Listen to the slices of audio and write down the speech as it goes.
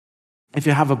If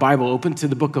you have a Bible, open to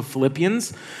the book of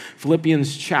Philippians,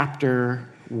 Philippians chapter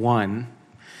 1.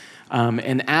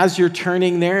 And as you're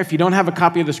turning there, if you don't have a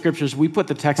copy of the scriptures, we put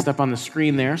the text up on the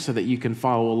screen there so that you can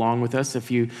follow along with us.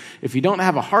 If you don't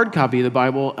have a hard copy of the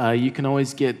Bible, you can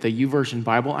always get the YouVersion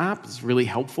Bible app. It's really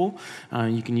helpful.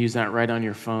 You can use that right on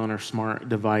your phone or smart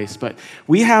device. But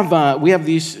we have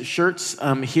these shirts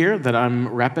here that I'm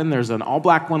repping. There's an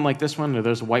all-black one like this one, or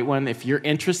there's a white one. If you're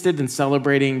interested in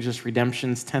celebrating just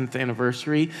Redemption's 10th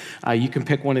anniversary, you can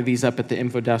pick one of these up at the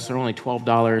info desk. They're only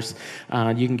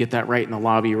 $12. You can get that right in the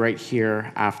lobby right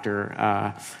here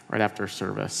right after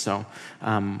service. So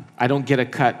I don't get a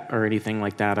cut or anything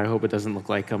like that. I hope it doesn't look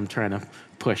like I'm trying to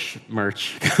push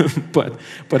merch, but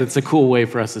it's a cool way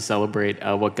for us to celebrate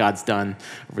what God's done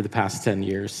over the past 10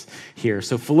 years here.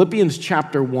 So Philippians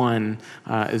chapter 1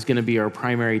 is going to be our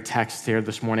primary text here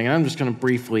this morning. And I'm just going to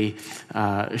briefly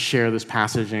share this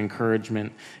passage of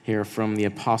encouragement here from the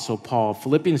Apostle Paul.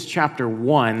 Philippians chapter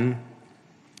 1,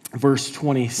 verse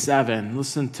 27,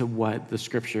 listen to what the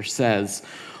scripture says.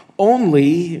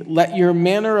 Only let your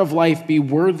manner of life be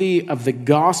worthy of the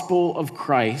gospel of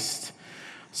Christ,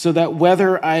 so that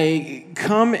whether I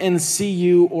come and see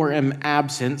you or am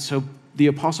absent, so the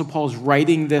Apostle Paul is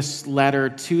writing this letter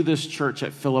to this church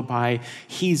at Philippi.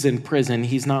 He's in prison.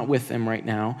 He's not with them right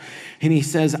now. And he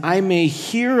says, I may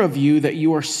hear of you that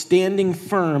you are standing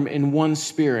firm in one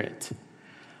spirit,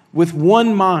 with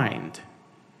one mind,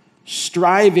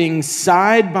 striving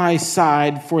side by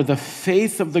side for the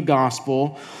faith of the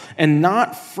gospel, and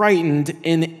not frightened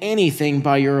in anything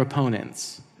by your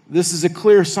opponents. This is a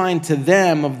clear sign to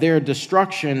them of their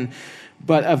destruction,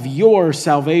 but of your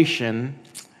salvation,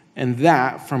 and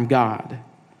that from God.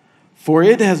 For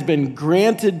it has been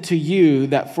granted to you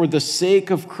that for the sake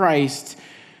of Christ,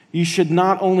 you should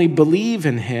not only believe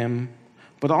in him,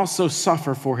 but also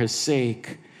suffer for his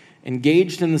sake,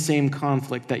 engaged in the same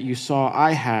conflict that you saw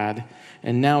I had,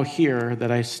 and now hear that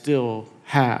I still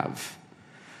have.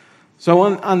 So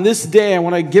on this day, I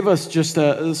want to give us just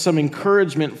some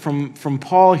encouragement from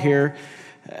Paul here.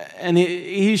 And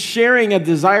he's sharing a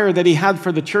desire that he had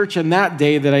for the church in that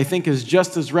day that I think is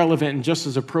just as relevant and just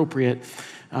as appropriate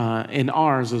in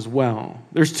ours as well.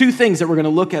 There's two things that we're going to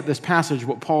look at this passage,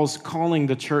 what Paul's calling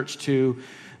the church to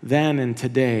then and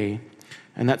today,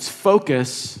 and that's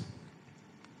focus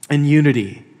and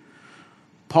unity.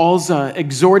 Paul's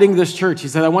exhorting this church. He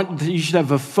said, you should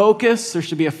have a focus. There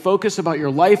should be a focus about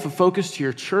your life, a focus to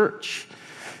your church,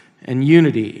 and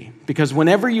unity. Because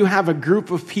whenever you have a group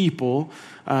of people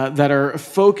that are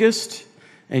focused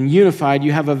and unified,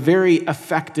 you have a very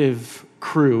effective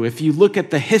crew. If you look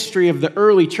at the history of the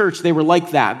early church, they were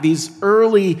like that. These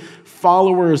early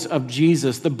followers of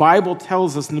Jesus, the Bible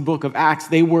tells us in the book of Acts,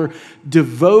 they were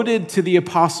devoted to the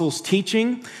apostles'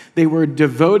 teaching. They were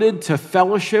devoted to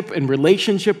fellowship and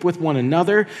relationship with one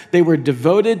another. They were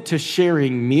devoted to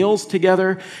sharing meals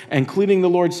together, including the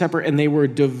Lord's Supper, and they were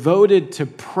devoted to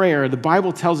prayer. The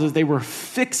Bible tells us they were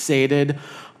fixated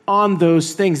on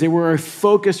those things. They were a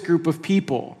focused group of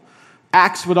people.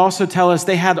 Acts would also tell us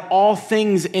they had all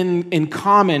things in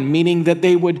common, meaning that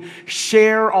they would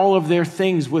share all of their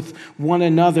things with one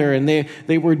another, and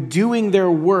they were doing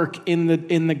their work in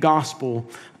the gospel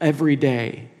every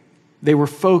day. They were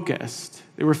focused.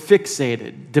 They were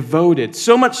fixated, devoted,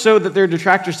 so much so that their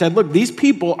detractors said, look, these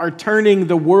people are turning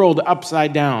the world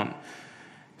upside down.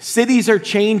 Cities are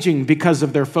changing because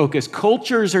of their focus.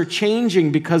 Cultures are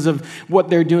changing because of what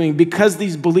they're doing, because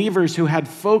these believers who had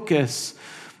focus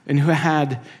and who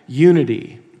had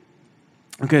unity.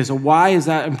 Okay, so why is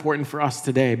that important for us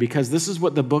today? Because this is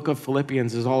what the book of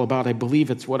Philippians is all about. I believe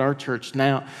it's what our church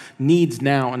now needs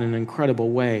now in an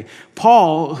incredible way.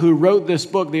 Paul, who wrote this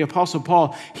book, the Apostle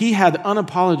Paul, he had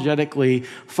unapologetically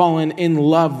fallen in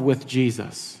love with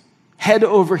Jesus. Head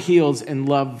over heels in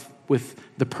love with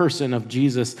the person of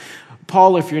Jesus.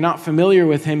 Paul, if you're not familiar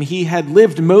with him, he had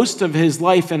lived most of his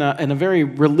life in a very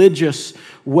religious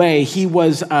way. He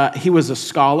was a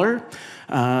scholar,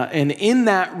 and in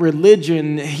that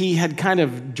religion, he had kind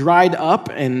of dried up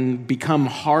and become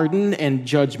hardened and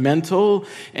judgmental.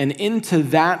 And into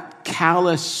that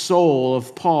callous soul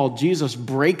of Paul, Jesus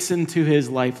breaks into his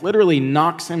life, literally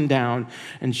knocks him down,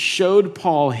 and showed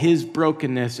Paul his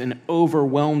brokenness and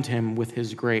overwhelmed him with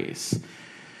his grace.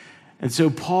 And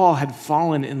so Paul had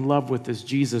fallen in love with this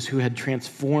Jesus who had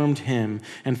transformed him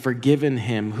and forgiven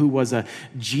him, who was a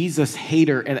Jesus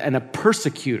hater and a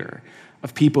persecutor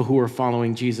of people who were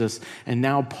following Jesus. And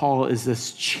now Paul is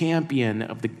this champion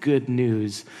of the good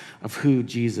news of who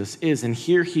Jesus is. And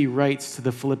here he writes to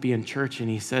the Philippian church and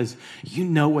he says, you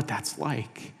know what that's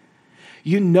like.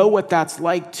 You know what that's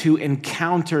like to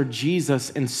encounter Jesus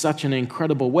in such an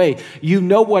incredible way. You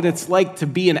know what it's like to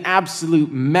be an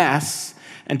absolute mess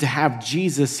and to have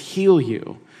Jesus heal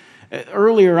you.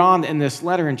 Earlier on in this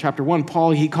letter in chapter 1,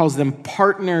 Paul, he calls them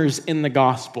partners in the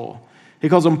gospel. He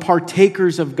calls them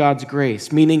partakers of God's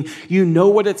grace, meaning you know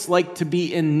what it's like to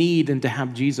be in need and to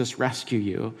have Jesus rescue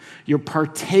you. You're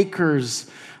partakers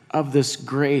of this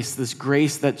grace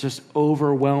that just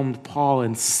overwhelmed Paul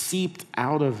and seeped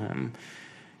out of him.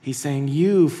 He's saying,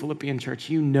 you, Philippian church,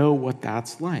 you know what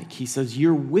that's like. He says,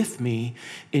 you're with me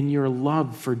in your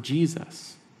love for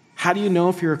Jesus. How do you know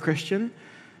if you're a Christian?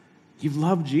 You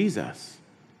love Jesus.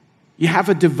 You have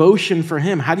a devotion for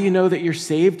him. How do you know that you're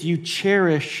saved? You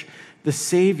cherish the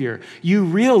Savior. You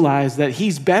realize that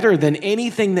he's better than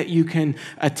anything that you can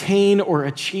attain or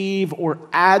achieve or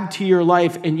add to your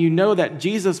life, and you know that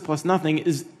Jesus plus nothing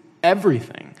is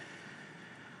everything.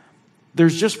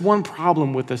 There's just one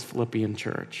problem with this Philippian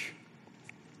church.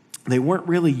 They weren't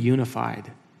really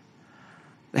unified.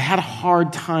 They had a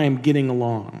hard time getting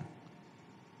along,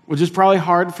 which is probably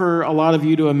hard for a lot of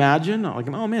you to imagine. Like,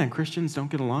 oh man, Christians don't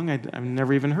get along. I've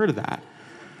never even heard of that.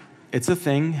 It's a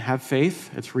thing. Have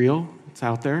faith. It's real. It's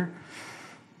out there.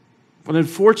 But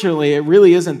unfortunately, it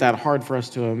really isn't that hard for us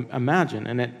to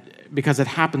imagine, because it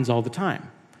happens all the time.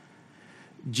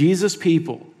 Jesus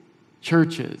people,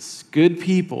 churches, good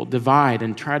people divide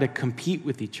and try to compete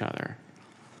with each other.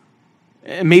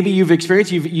 And maybe you've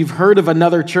experienced, you've heard of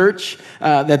another church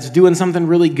that's doing something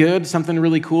really good, something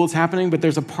really cool is happening, but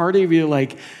there's a part of you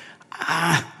like,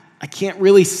 I can't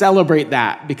really celebrate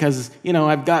that because,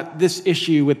 I've got this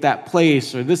issue with that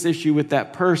place or this issue with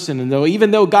that person. And even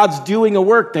though God's doing a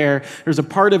work there, there's a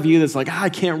part of you that's like, I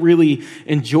can't really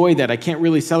enjoy that. I can't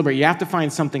really celebrate. You have to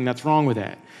find something that's wrong with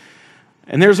it.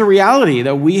 And there's a reality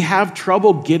that we have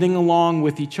trouble getting along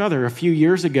with each other. A few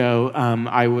years ago, when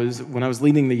I was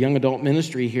leading the young adult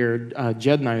ministry here,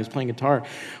 Jed and I was playing guitar.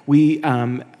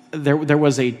 There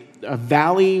was a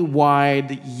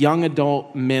valley-wide young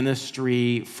adult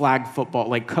ministry flag football,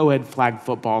 like co-ed flag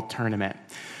football tournament.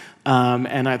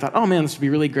 And I thought, oh man, this would be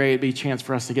really great. It'd be a chance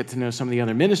for us to get to know some of the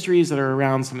other ministries that are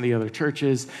around, some of the other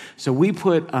churches. So we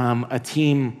put a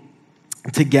team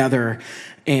together,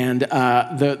 and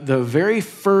the very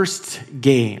first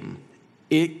game,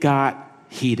 it got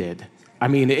heated. I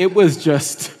mean, it was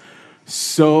just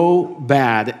so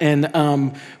bad.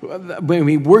 And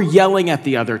we're yelling at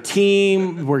the other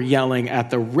team. We're yelling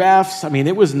at the refs. I mean,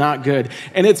 it was not good.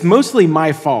 And it's mostly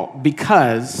my fault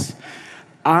because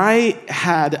I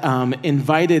had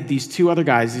invited these two other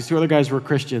guys. These two other guys were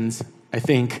Christians, I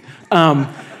think.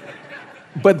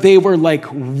 But they were like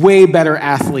way better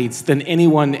athletes than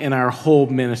anyone in our whole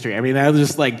ministry. I mean, I was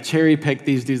just like cherry-picked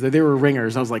these dudes. They were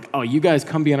ringers. I was like, oh, you guys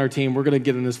come be on our team. We're going to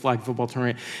get in this flag football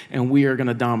tournament, and we are going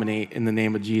to dominate in the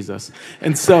name of Jesus.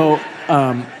 And so,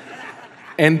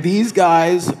 and these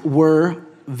guys were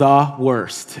the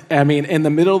worst. I mean, in the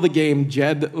middle of the game,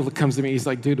 Jed comes to me. He's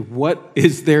like, dude, what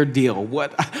is their deal?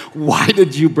 Why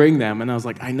did you bring them? And I was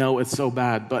like, I know it's so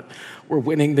bad, but we're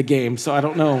winning the game, so I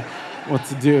don't know what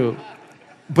to do.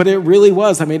 But it really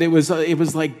was. I mean, it was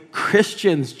like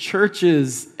Christians,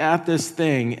 churches at this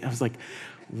thing. I was like,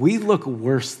 we look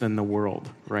worse than the world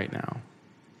right now.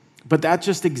 But that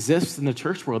just exists in the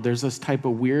church world. There's this type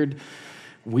of weird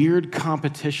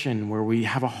competition where we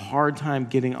have a hard time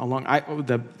getting along.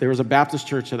 There was a Baptist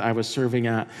church that I was serving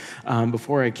at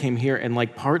before I came here, and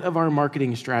like part of our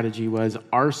marketing strategy was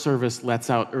our service lets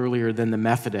out earlier than the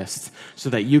Methodists so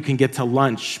that you can get to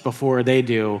lunch before they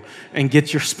do and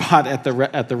get your spot at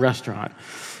the restaurant.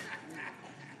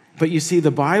 But you see,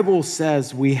 the Bible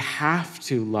says we have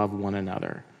to love one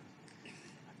another.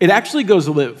 It actually goes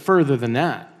a little further than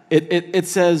that. It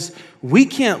says we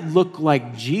can't look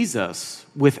like Jesus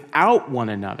without one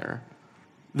another.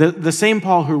 The same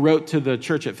Paul who wrote to the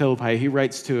church at Philippi, he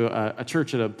writes to a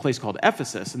church at a place called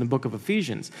Ephesus in the book of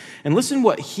Ephesians. And listen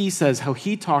what he says, how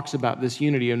he talks about this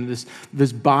unity and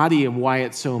this body and why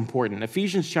it's so important.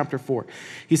 Ephesians chapter 4,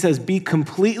 he says, be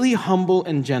completely humble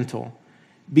and gentle.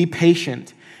 Be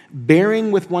patient,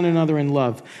 bearing with one another in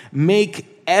love.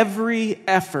 Make every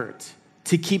effort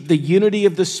to keep the unity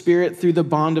of the Spirit through the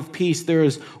bond of peace. There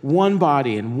is one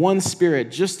body and one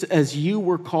Spirit, just as you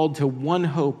were called to one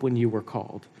hope when you were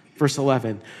called. Verse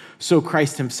 11, so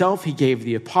Christ himself, he gave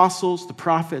the apostles, the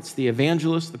prophets, the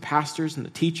evangelists, the pastors, and the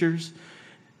teachers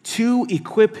to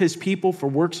equip his people for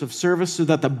works of service so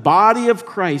that the body of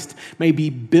Christ may be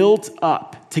built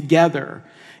up together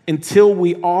until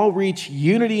we all reach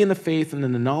unity in the faith and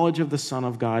in the knowledge of the Son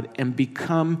of God and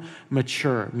become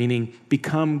mature, meaning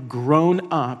become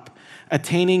grown up,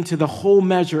 attaining to the whole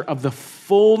measure of the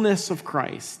fullness of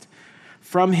Christ.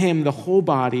 From him, the whole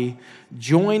body,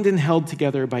 joined and held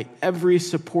together by every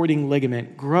supporting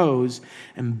ligament, grows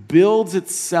and builds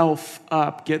itself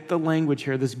up. Get the language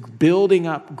here, this building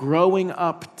up, growing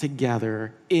up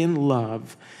together in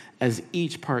love as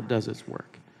each part does its work.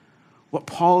 What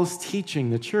Paul is teaching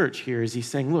the church here is he's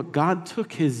saying, look, God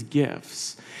took his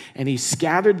gifts and he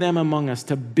scattered them among us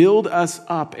to build us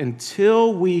up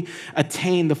until we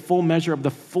attain the full measure of the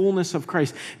fullness of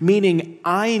Christ, meaning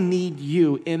I need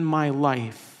you in my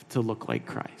life to look like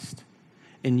Christ.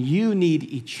 And you need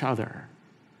each other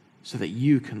so that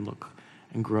you can look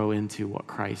and grow into what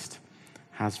Christ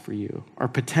has for you. Our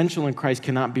potential in Christ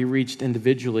cannot be reached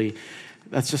individually.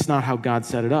 That's just not how God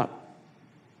set it up.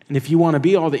 And if you want to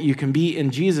be all that you can be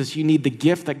in Jesus, you need the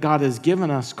gift that God has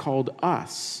given us called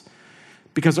us.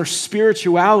 Because our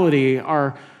spirituality,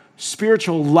 our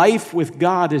spiritual life with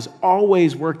God is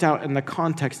always worked out in the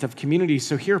context of community.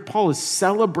 So here Paul is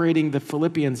celebrating the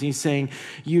Philippians. He's saying,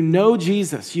 you know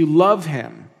Jesus, you love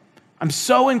him. I'm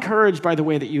so encouraged by the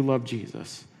way that you love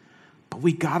Jesus. But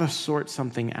we got to sort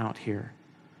something out here.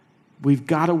 We've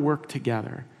got to work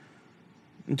together.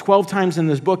 And 12 times in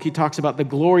this book, he talks about the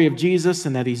glory of Jesus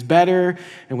and that he's better.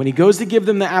 And when he goes to give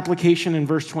them the application in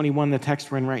verse 21, the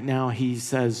text we're in right now, he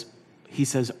says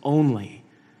only.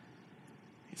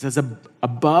 He says,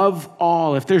 above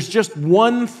all, if there's just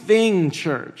one thing,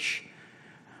 church,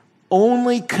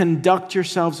 only conduct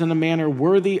yourselves in a manner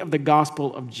worthy of the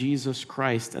gospel of Jesus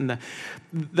Christ. And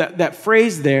that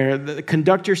phrase there,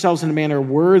 conduct yourselves in a manner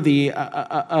worthy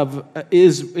of,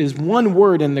 is one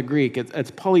word in the Greek.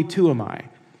 It's politeuomai.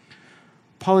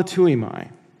 Politeuomai.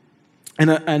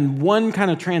 And one kind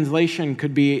of translation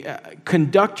could be,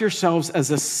 conduct yourselves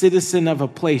as a citizen of a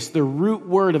place. The root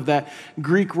word of that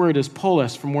Greek word is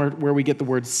polis, from where we get the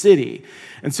word city.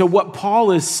 And so what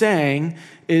Paul is saying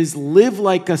is live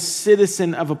like a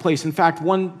citizen of a place. In fact,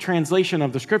 one translation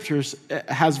of the scriptures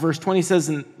has verse 20 says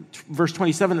in verse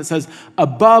 27, it says,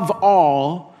 above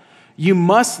all, you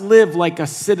must live like a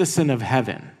citizen of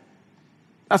heaven.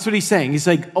 That's what he's saying. He's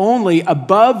like, only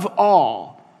above all.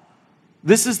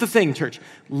 This is the thing, church.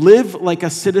 Live like a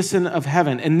citizen of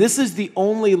heaven. And this is the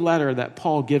only letter that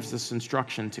Paul gives this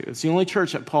instruction to. It's the only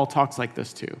church that Paul talks like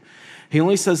this to. He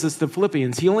only says this to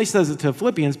Philippians. He only says it to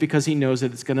Philippians because he knows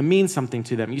that it's going to mean something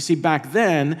to them. You see, back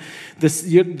then, the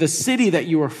city that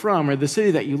you were from or the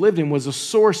city that you lived in was a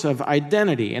source of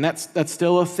identity. And that's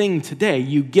still a thing today.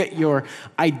 You get your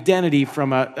identity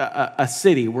from a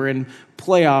city. We're in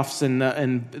playoffs in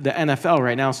the NFL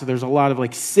right now, so there's a lot of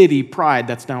like city pride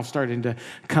that's now starting to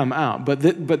come out.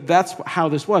 But that's how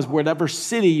this was. Whatever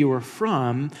city you were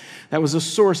from, that was a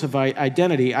source of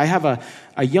identity. I have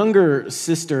a younger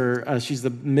sister. She's the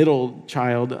middle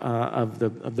child of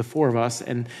the four of us,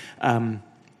 and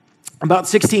about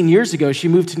 16 years ago, she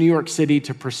moved to New York City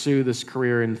to pursue this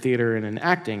career in theater and in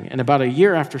acting. And about a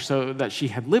year after so that she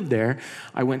had lived there,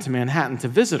 I went to Manhattan to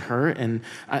visit her. And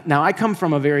now I come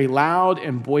from a very loud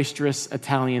and boisterous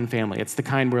Italian family. It's the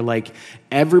kind where like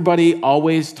everybody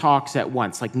always talks at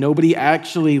once. Like nobody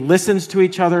actually listens to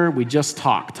each other. We just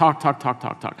talk.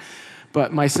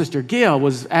 But my sister Gail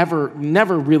was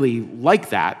never really like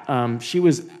that. She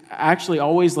was actually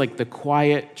always like the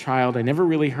quiet child. I never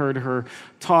really heard her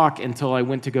talk until I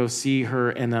went to go see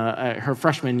her in her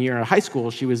freshman year of high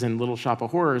school. She was in Little Shop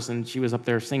of Horrors, and she was up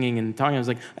there singing and talking. I was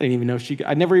like, I didn't even know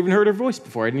I'd never even heard her voice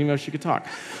before. I didn't even know she could talk.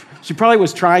 She probably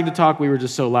was trying to talk. We were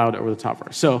just so loud over the top of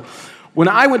her. So when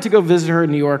I went to go visit her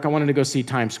in New York, I wanted to go see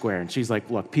Times Square. And she's like,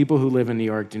 look, people who live in New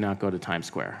York do not go to Times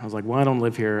Square. I was like, well, I don't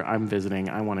live here. I'm visiting.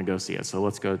 I want to go see it. So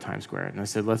let's go to Times Square. And I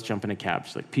said, let's jump in a cab.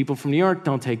 She's like, people from New York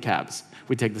don't take cabs.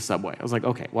 We take the subway. I was like,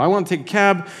 okay, well, I want to take a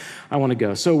cab. I want to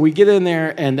go. So we get in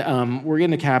there, and we're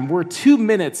in a cab. We're 2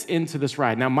 minutes into this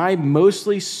ride. Now, my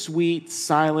mostly sweet,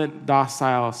 silent,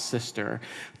 docile sister,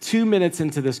 2 minutes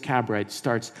into this cab ride,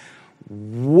 starts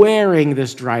wearing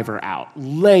this driver out,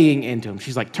 laying into him.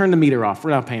 She's like, turn the meter off.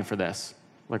 We're not paying for this.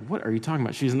 Like, what are you talking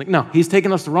about? She's like, no, he's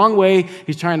taking us the wrong way.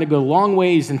 He's trying to go the long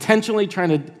way. He's intentionally trying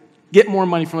to get more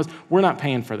money from us. We're not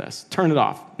paying for this. Turn it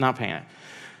off. Not paying it.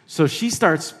 So she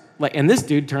starts, and this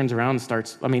dude turns around and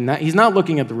starts, he's not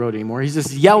looking at the road anymore. He's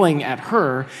just yelling at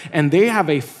her, and they have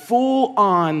a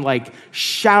full-on,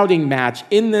 shouting match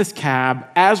in this cab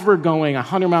as we're going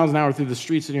 100 miles an hour through the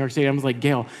streets of New York City. I was like,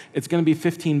 Gail, it's going to be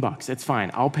 $15. It's fine.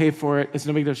 I'll pay for it. It's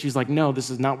no big deal. She's like, no, this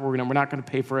is not what we're not going to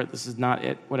pay for it. This is not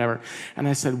it, whatever. And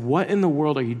I said, what in the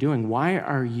world are you doing? Why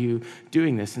are you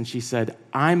doing this? And she said,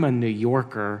 I'm a New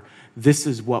Yorker. This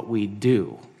is what we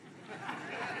do.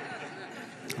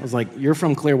 I was like, you're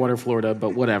from Clearwater, Florida,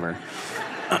 but whatever.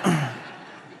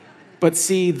 But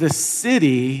see, the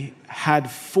city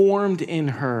had formed in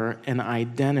her an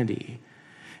identity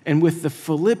And with the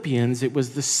Philippians, it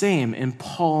was the same. And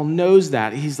Paul knows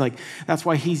that. He's like, that's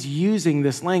why he's using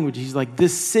this language. He's like,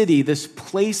 this city, this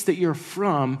place that you're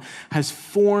from has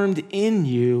formed in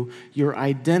you your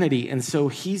identity. And so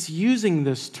he's using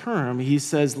this term. He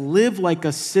says, live like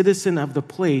a citizen of the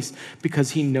place,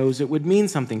 because he knows it would mean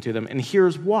something to them. And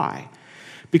here's why.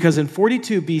 Because in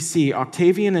 42 BC,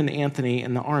 Octavian and Antony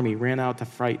and the army ran out to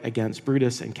fight against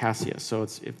Brutus and Cassius. So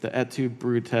it's the et tu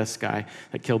Brutus guy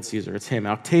that killed Caesar. It's him.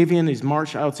 Octavian, he's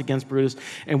marched out against Brutus.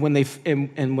 And when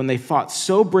they fought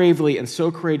so bravely and so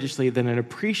courageously, that in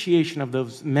appreciation of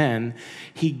those men,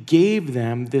 he gave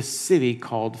them this city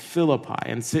called Philippi.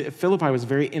 And Philippi was a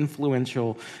very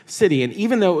influential city. And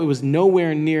even though it was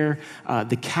nowhere near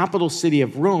the capital city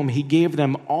of Rome, he gave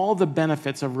them all the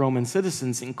benefits of Roman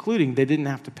citizens, including they didn't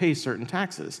have to pay certain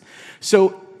taxes.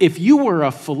 So if you were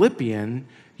a Philippian,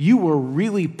 you were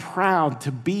really proud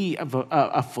to be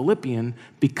a Philippian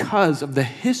because of the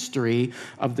history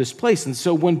of this place. And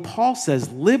so when Paul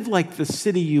says, live like the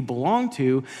city you belong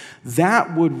to,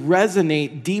 that would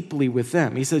resonate deeply with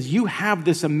them. He says, you have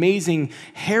this amazing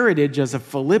heritage as a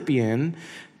Philippian,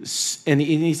 and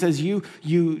he says,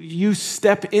 you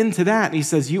step into that. And he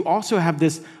says, you also have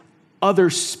this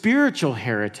other spiritual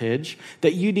heritage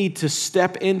that you need to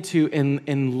step into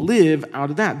and live out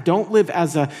of that. Don't live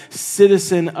as a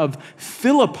citizen of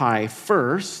Philippi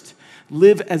first.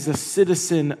 Live as a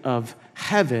citizen of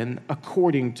heaven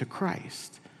according to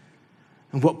Christ.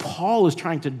 And what Paul is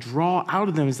trying to draw out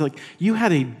of them is like, you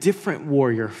had a different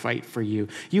warrior fight for you.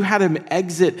 You had him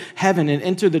exit heaven and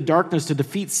enter the darkness to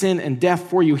defeat sin and death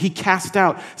for you. He cast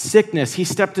out sickness. He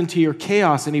stepped into your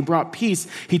chaos and he brought peace.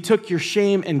 He took your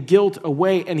shame and guilt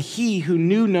away. And he who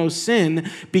knew no sin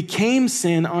became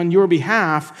sin on your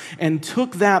behalf and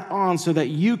took that on so that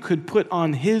you could put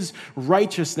on his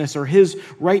righteousness or his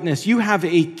rightness. You have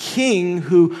a king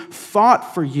who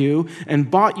fought for you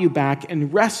and bought you back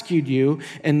and rescued you.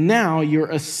 And now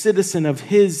you're a citizen of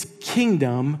his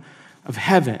kingdom of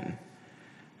heaven.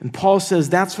 And Paul says,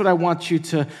 that's what I want you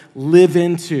to live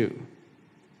into.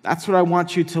 That's what I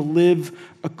want you to live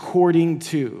according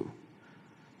to.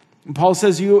 And Paul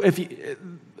says,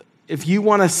 if you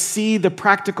want to see the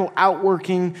practical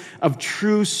outworking of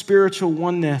true spiritual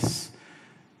oneness,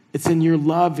 it's in your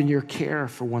love and your care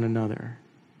for one another.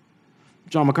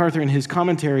 John MacArthur, in his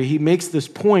commentary, he makes this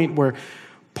point where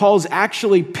Paul's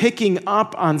actually picking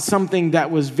up on something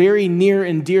that was very near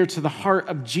and dear to the heart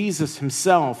of Jesus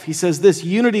himself. He says this: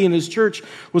 unity in his church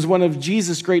was one of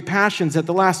Jesus' great passions. At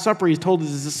the Last Supper, he told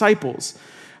his disciples,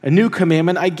 "A new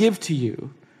commandment I give to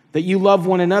you, that you love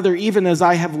one another even as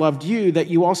I have loved you, that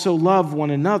you also love one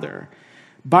another.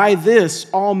 By this,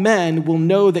 all men will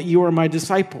know that you are my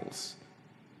disciples."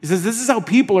 He says, this is how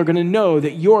people are going to know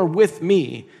that you're with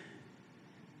me.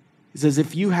 He says,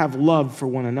 if you have love for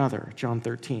one another, John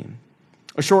 13.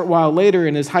 A short while later,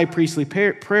 in his high priestly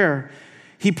prayer,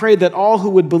 he prayed that all who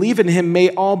would believe in him may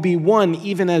all be one,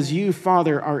 even as you,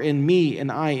 Father, are in me and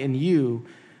I in you,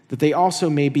 that they also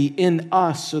may be in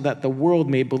us, so that the world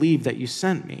may believe that you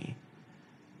sent me.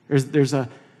 There's a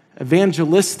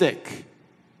evangelistic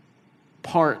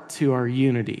part to our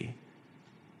unity.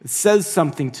 It says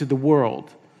something to the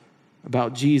world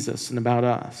about Jesus and about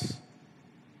us.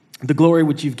 The glory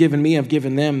which you've given me, I've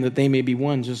given them, that they may be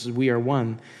one, just as we are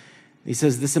one. He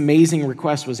says this amazing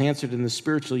request was answered in the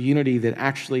spiritual unity that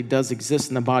actually does exist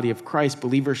in the body of Christ.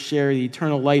 Believers share the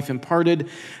eternal life imparted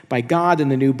by God in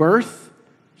the new birth,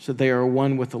 so they are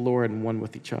one with the Lord and one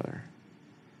with each other.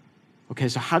 Okay,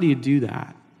 so how do you do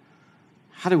that?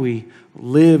 How do we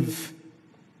live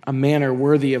a manner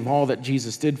worthy of all that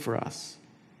Jesus did for us?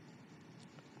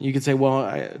 You could say,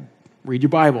 well, read your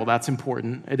Bible. That's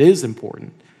important. It is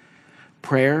important.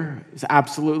 Prayer is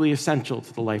absolutely essential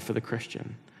to the life of the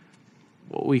Christian.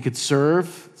 Well, we could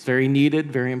serve. It's very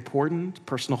needed, very important.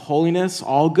 Personal holiness,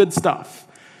 all good stuff.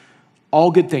 All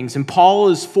good things. And Paul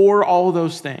is for all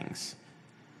those things.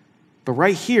 But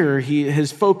right here,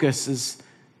 his focus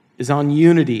is on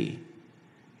unity.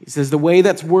 He says the way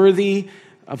that's worthy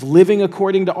of living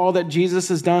according to all that Jesus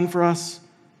has done for us,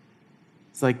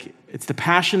 it's the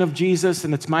passion of Jesus,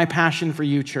 and it's my passion for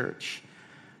you, church.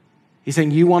 He's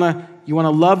saying, you want to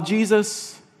love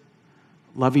Jesus?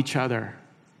 Love each other.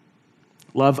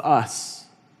 Love us.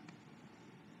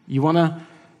 You want to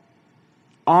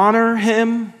honor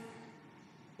him?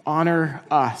 Honor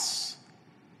us.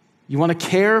 You want to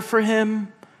care for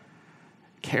him?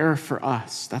 Care for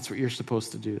us. That's what you're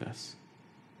supposed to do this.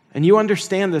 And you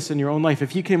understand this in your own life.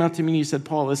 If you came up to me and you said,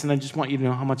 Paul, listen, I just want you to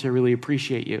know how much I really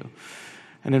appreciate you.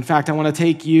 And in fact, I want to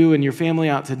take you and your family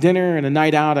out to dinner and a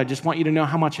night out. I just want you to know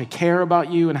how much I care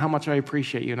about you and how much I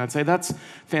appreciate you. And I'd say, that's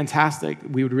fantastic.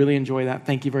 We would really enjoy that.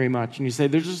 Thank you very much. And you say,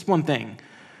 there's just one thing.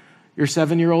 Your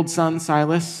 7-year-old son,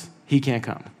 Silas, he can't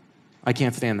come. I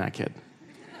can't stand that kid.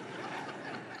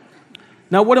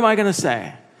 Now, what am I going to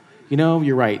say? You know,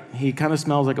 you're right. He kind of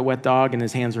smells like a wet dog and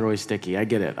his hands are always sticky. I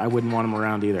get it. I wouldn't want him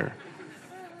around either.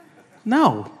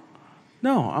 No,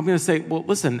 I'm going to say, well,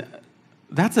 listen,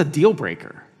 that's a deal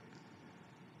breaker.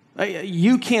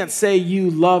 You can't say you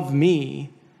love me,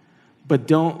 but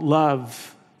don't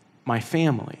love my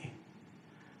family,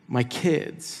 my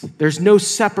kids. There's no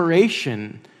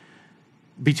separation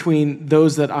between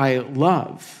those that I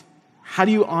love. How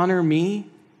do you honor me?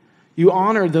 You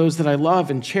honor those that I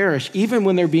love and cherish, even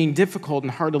when they're being difficult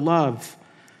and hard to love.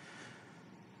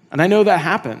 And I know that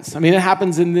happens. I mean, it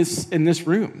happens in this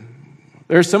room.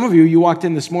 There are some of you walked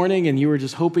in this morning and you were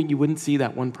just hoping you wouldn't see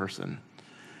that one person.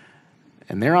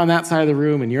 And they're on that side of the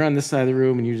room and you're on this side of the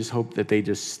room and you just hope that they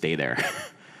just stay there.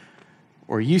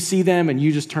 Or you see them and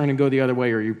you just turn and go the other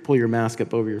way, or you pull your mask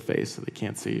up over your face so they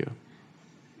can't see you.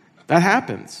 That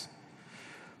happens.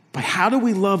 But how do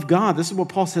we love God? This is what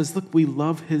Paul says. Look, we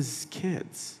love his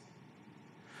kids.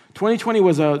 2020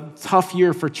 was a tough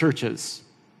year for churches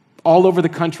all over the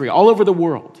country, all over the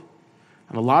world.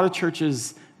 And a lot of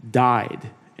churches died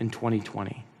in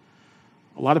 2020.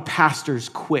 A lot of pastors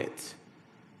quit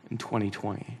in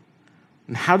 2020.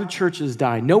 And how do churches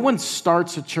die? No one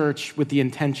starts a church with the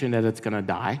intention that it's going to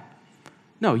die.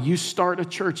 No, you start a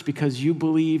church because you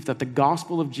believe that the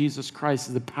gospel of Jesus Christ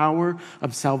is the power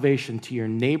of salvation to your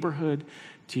neighborhood,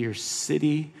 to your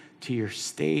city, to your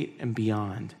state, and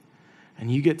beyond.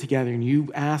 And you get together and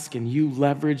you ask and you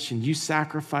leverage and you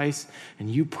sacrifice and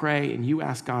you pray and you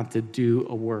ask God to do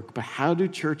a work. But how do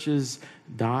churches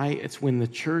die? It's when the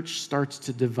church starts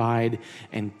to divide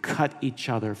and cut each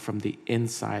other from the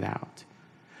inside out.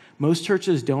 Most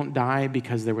churches don't die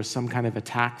because there was some kind of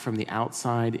attack from the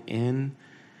outside in.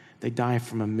 They die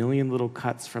from a million little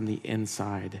cuts from the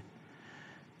inside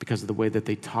because of the way that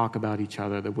they talk about each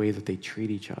other, the way that they treat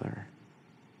each other.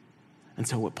 And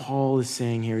so what Paul is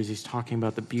saying here is he's talking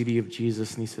about the beauty of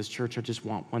Jesus, and he says, church, I just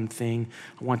want one thing.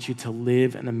 I want you to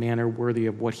live in a manner worthy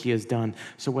of what he has done.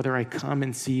 So whether I come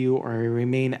and see you or I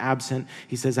remain absent,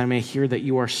 he says, I may hear that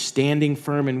you are standing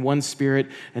firm in one spirit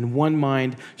and one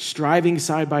mind, striving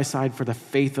side by side for the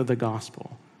faith of the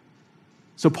gospel.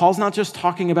 So Paul's not just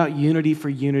talking about unity for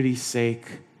unity's sake.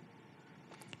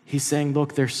 He's saying,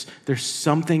 look, there's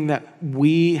something that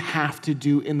we have to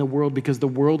do in the world because the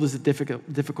world is a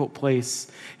difficult place.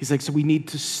 He's like, so we need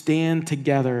to stand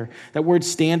together. That word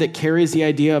stand, it carries the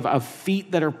idea of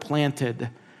feet that are planted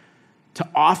to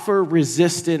offer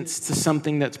resistance to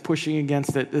something that's pushing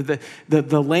against it.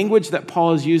 The language that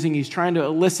Paul is using, he's trying to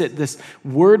elicit this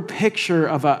word picture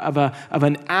of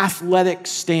an athletic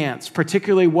stance,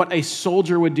 particularly what a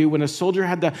soldier would do when a soldier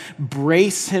had to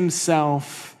brace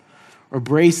himself or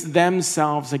brace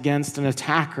themselves against an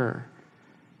attacker.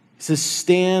 He says,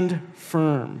 stand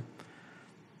firm.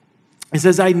 He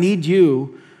says, I need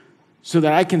you so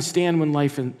that I can stand when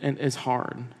life is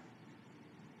hard.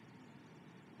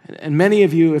 And many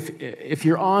of you, if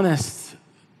you're honest,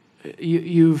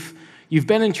 you've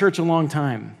been in church a long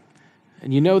time.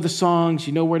 And you know the songs,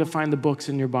 you know where to find the books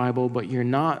in your Bible, but you're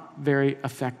not very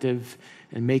effective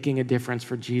in making a difference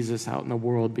for Jesus out in the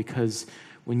world because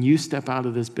when you step out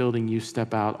of this building, you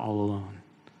step out all alone.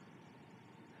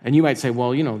 And you might say,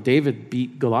 well, you know, David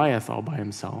beat Goliath all by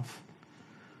himself.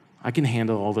 I can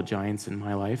handle all the giants in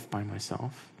my life by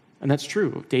myself. And that's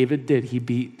true. David did. He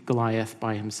beat Goliath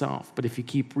by himself. But if you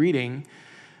keep reading,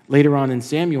 later on in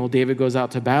Samuel, David goes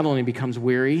out to battle and he becomes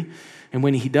weary. And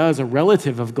when he does, a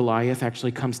relative of Goliath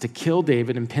actually comes to kill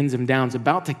David and pins him down. Is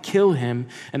about to kill him,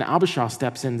 and Abishai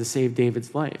steps in to save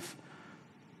David's life.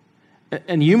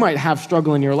 And you might have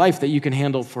struggle in your life that you can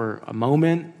handle for a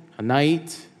moment, a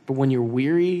night, but when you're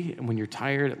weary and when you're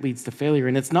tired, it leads to failure.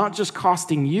 And it's not just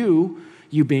costing you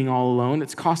being all alone,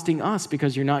 it's costing us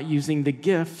because you're not using the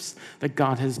gifts that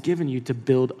God has given you to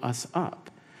build us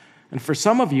up. And for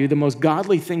some of you, the most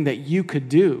godly thing that you could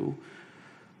do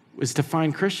is to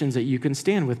find Christians that you can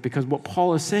stand with, because what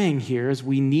Paul is saying here is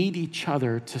we need each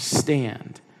other to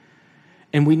stand.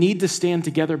 And we need to stand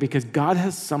together because God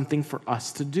has something for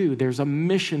us to do. There's a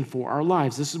mission for our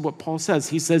lives. This is what Paul says.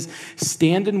 He says,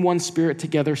 stand in one spirit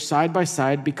together side by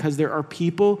side because there are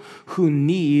people who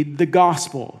need the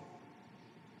gospel.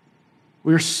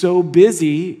 We're so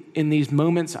busy in these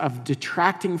moments of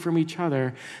detracting from each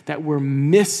other that we're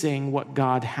missing what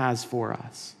God has for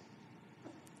us.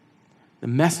 the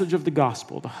message of the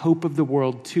gospel, the hope of the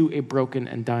world to a broken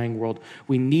and dying world.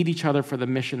 We need each other for the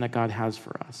mission that God has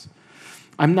for us.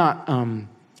 I'm not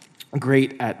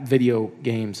great at video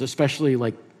games, especially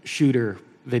like shooter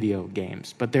video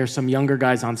games, but there's some younger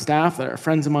guys on staff that are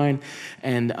friends of mine,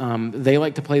 and they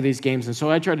like to play these games, and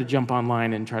so I try to jump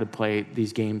online and try to play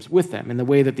these games with them. And the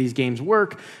way that these games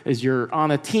work is you're on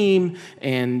a team,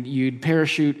 and you'd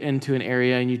parachute into an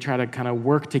area, and you try to kind of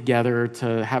work together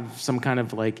to have some kind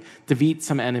of like defeat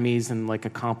some enemies and like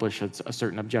accomplish a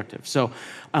certain objective. So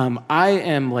I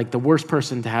am like the worst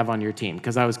person to have on your team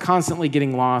because I was constantly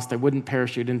getting lost. I wouldn't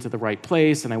parachute into the right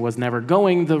place, and I was never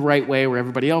going the right way where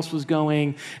everybody else was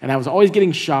going. And I was always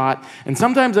getting shot. And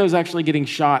sometimes I was actually getting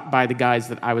shot by the guys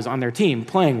that I was on their team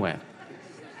playing with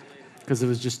because it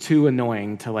was just too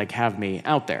annoying to like have me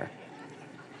out there.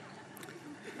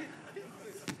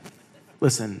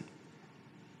 Listen,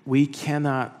 we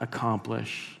cannot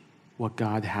accomplish what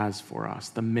God has for us,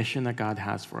 the mission that God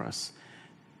has for us,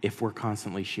 if we're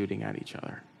constantly shooting at each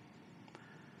other.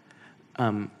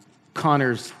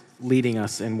 Connor's leading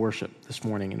us in worship this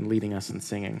morning and leading us in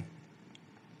singing.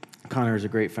 Connor is a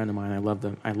great friend of mine. I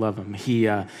love him.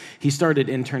 He started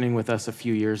interning with us a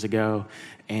few years ago,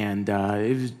 and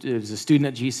it was a student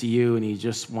at GCU, and he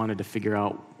just wanted to figure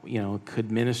out,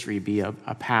 could ministry be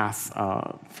a path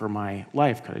for my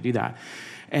life? Could I do that?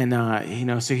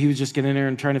 And so he was just getting in there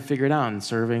and trying to figure it out and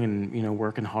serving and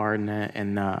working hard.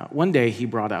 And one day he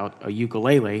brought out a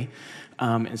ukulele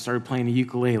and started playing the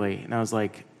ukulele. And I was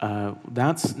like,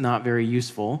 that's not very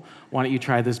useful. Why don't you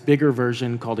try this bigger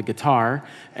version called a guitar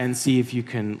and see if you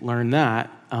can learn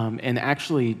that? And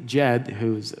actually, Jed,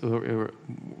 who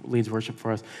leads worship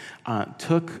for us,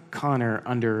 took Connor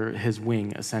under his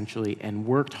wing, essentially, and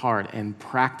worked hard and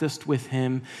practiced with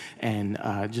him and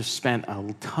just spent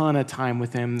a ton of time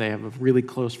with him. They have a really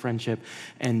close friendship.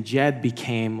 And Jed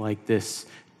became like this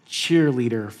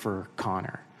cheerleader for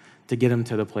Connor to get him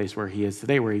to the place where he is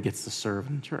today, where he gets to serve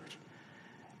in the church.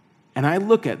 And I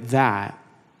look at that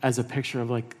as a picture of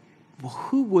like, well,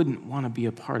 who wouldn't want to be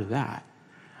a part of that?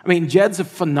 I mean, Jed's a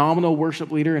phenomenal worship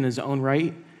leader in his own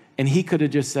right, and he could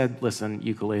have just said, listen,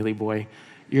 ukulele boy,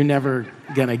 you're never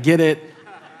going to get it.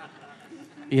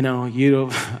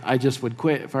 I just would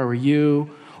quit if I were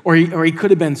you. Or he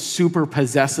could have been super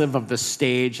possessive of the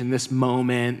stage and this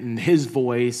moment and his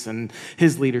voice and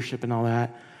his leadership and all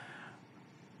that.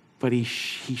 But he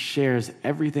shares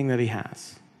everything that he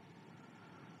has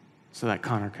so that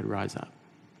Connor could rise up.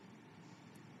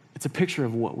 It's a picture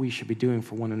of what we should be doing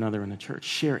for one another in the church.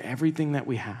 Share everything that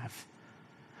we have.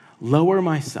 Lower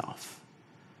myself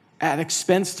at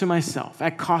expense to myself,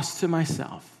 at cost to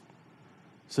myself,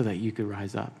 so that you could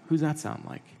rise up. Who's that sound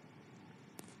like?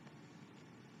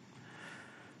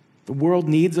 The world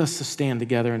needs us to stand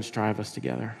together and strive us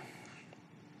together.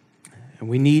 And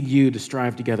we need you to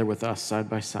strive together with us side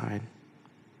by side.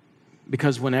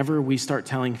 Because whenever we start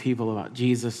telling people about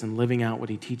Jesus and living out what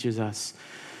he teaches us,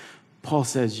 Paul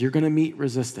says, you're going to meet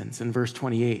resistance. In verse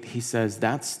 28, he says,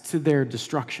 that's to their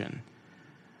destruction.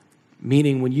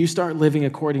 Meaning, when you start living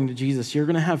according to Jesus, you're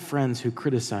going to have friends who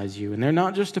criticize you. And they're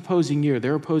not just opposing you,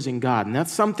 they're opposing God. And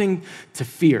that's something to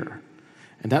fear.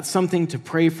 And that's something to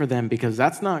pray for them, because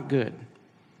that's not good.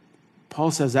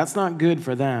 Paul says that's not good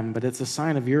for them, but it's a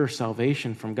sign of your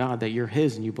salvation from God, that you're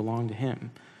his and you belong to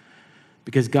him.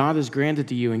 Because God has granted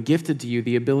to you and gifted to you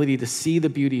the ability to see the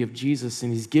beauty of Jesus,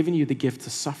 and he's given you the gift to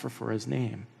suffer for his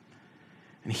name.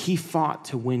 And he fought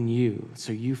to win you,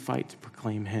 so you fight to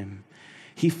proclaim him.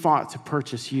 He fought to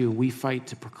purchase you, we fight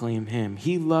to proclaim him.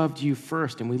 He loved you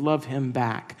first, and we love him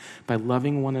back by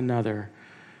loving one another,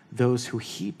 those who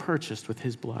he purchased with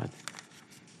his blood.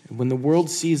 And when the world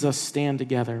sees us stand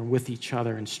together with each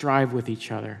other and strive with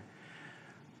each other,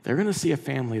 they're going to see a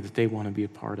family that they want to be a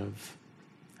part of.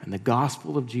 And the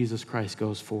gospel of Jesus Christ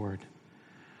goes forward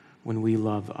when we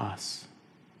love us.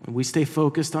 When we stay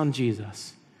focused on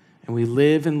Jesus and we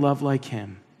live and love like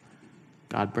him,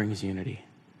 God brings unity.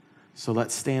 So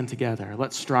let's stand together.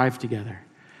 Let's strive together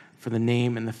for the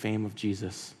name and the fame of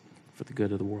Jesus, for the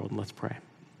good of the world. And let's pray.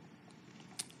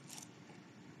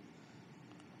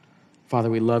 Father,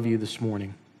 we love you this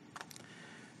morning.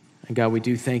 And God, we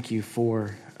do thank you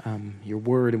for your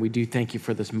word, and we do thank you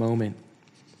for this moment.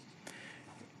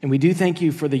 And we do thank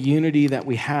you for the unity that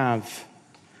we have,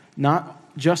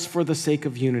 not just for the sake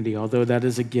of unity, although that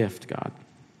is a gift, God.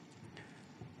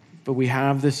 But we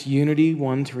have this unity,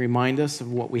 one, to remind us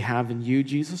of what we have in you,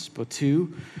 Jesus, but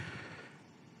two,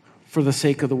 for the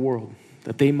sake of the world,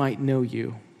 that they might know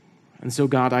you. And so,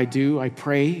 God, I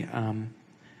pray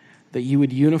that you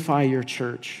would unify your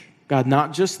church. God,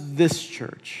 not just this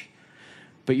church,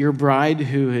 but your bride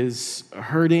who is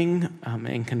hurting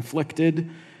and conflicted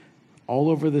all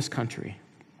over this country.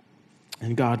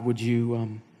 And God, would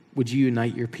you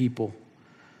unite your people,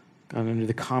 God, under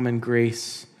the common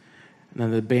grace and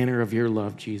under the banner of your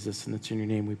love, Jesus. And it's in your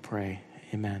name we pray.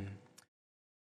 Amen.